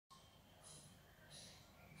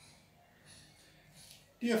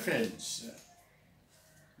Dear friends,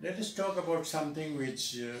 let us talk about something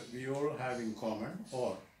which we all have in common,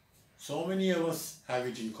 or so many of us have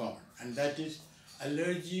it in common, and that is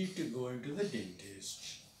allergy to going to the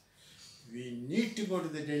dentist. We need to go to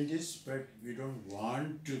the dentist, but we don't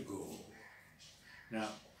want to go. Now,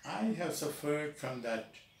 I have suffered from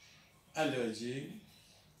that allergy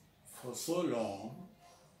for so long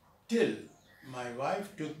till my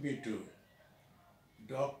wife took me to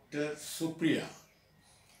Dr. Supriya,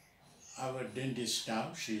 our dentist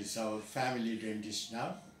now. She is our family dentist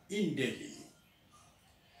now in Delhi.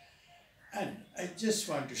 And I just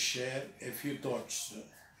want to share a few thoughts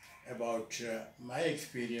about my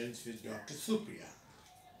experience with Dr. Supriya.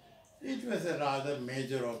 It was a rather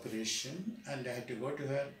major operation and I had to go to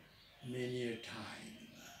her many a time.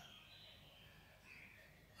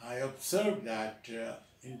 I observed that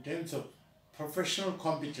in terms of professional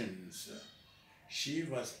competence, she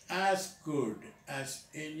was as good as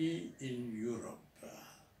any in Europe.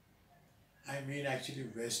 I mean actually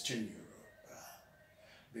Western Europe,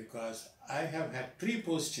 because I have had 3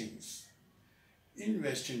 postings in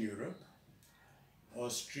Western Europe: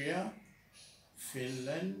 Austria,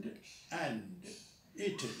 Finland and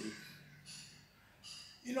Italy.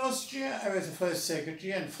 In Austria, I was the first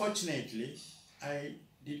secretary, and fortunately, I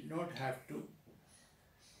did not have to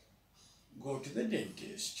go to the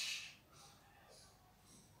dentist.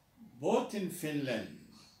 Both in Finland,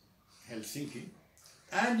 Helsinki,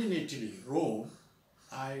 and in Italy, Rome,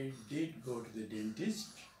 I did go to the dentist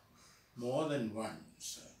more than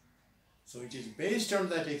once. So it is based on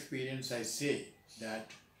that experience I say that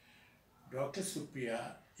Dr. Supriya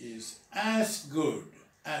is as good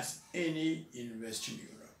as any in Western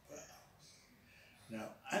Europe. Now,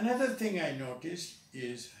 another thing I noticed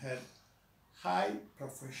is her high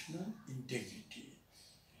professional integrity.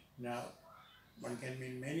 Now, one can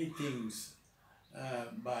mean many things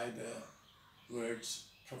by the words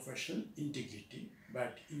professional integrity,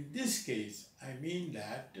 but in this case, I mean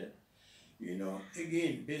that,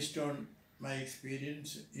 again, based on my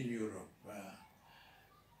experience in Europe,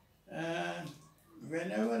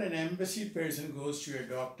 whenever an embassy person goes to a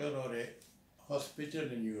doctor or a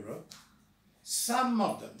hospital in Europe, some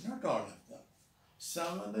of them, not all of them,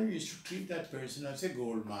 some of them used to treat that person as a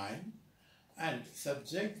gold mine and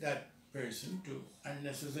subject that person to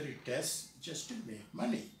unnecessary tests just to make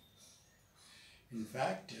money. In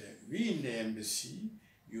fact, we in the embassy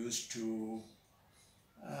used to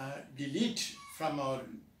delete from our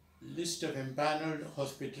list of empaneled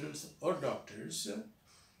hospitals or doctors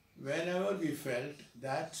whenever we felt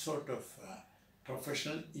that sort of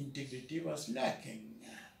professional integrity was lacking.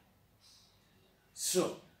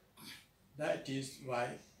 So, that is why,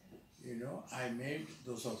 I made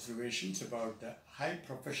those observations about the high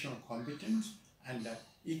professional competence and the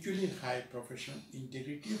equally high professional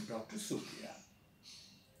integrity of Dr. Supriya.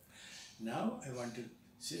 Now, I want to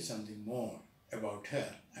say something more about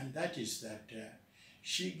her, and that is that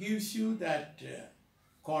she gives you that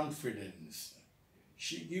confidence.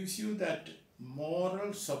 She gives you that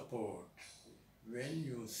moral support when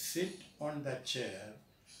you sit on that chair,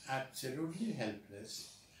 absolutely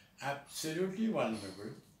helpless, absolutely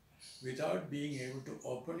vulnerable, without being able to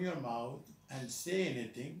open your mouth and say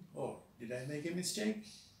anything. Oh, did I make a mistake?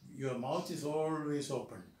 Your mouth is always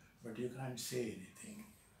open, but you can't say anything.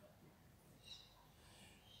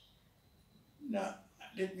 Now,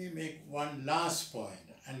 let me make one last point,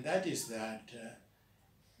 and that is that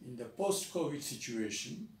in the post-COVID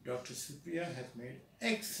situation, Dr. Supriya has made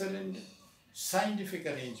excellent scientific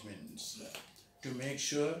arrangements to make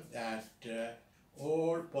sure that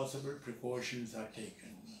all possible precautions are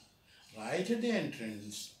taken. Right at the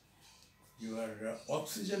entrance, your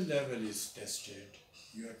oxygen level is tested,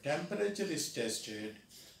 your temperature is tested,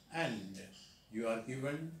 and you are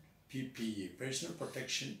given PPE, personal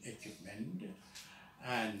protection equipment,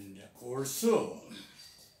 and also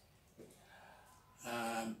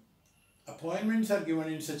appointments are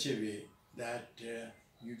given in such a way that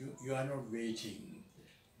you are not waiting,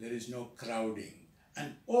 there is no crowding,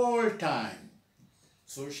 and all time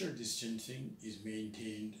social distancing is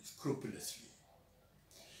maintained scrupulously.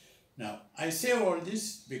 Now, I say all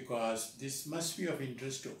this because this must be of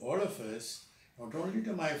interest to all of us, not only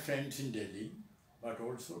to my friends in Delhi, but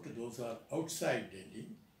also to those who are outside Delhi.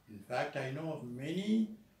 In fact, I know of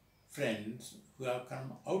many friends who have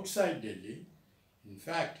come outside Delhi, in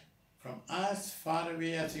fact, from as far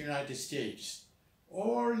away as the United States,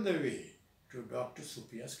 all the way to Dr.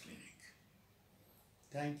 Supriya's clinic.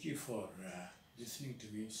 Thank you for listening to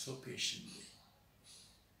me so patiently.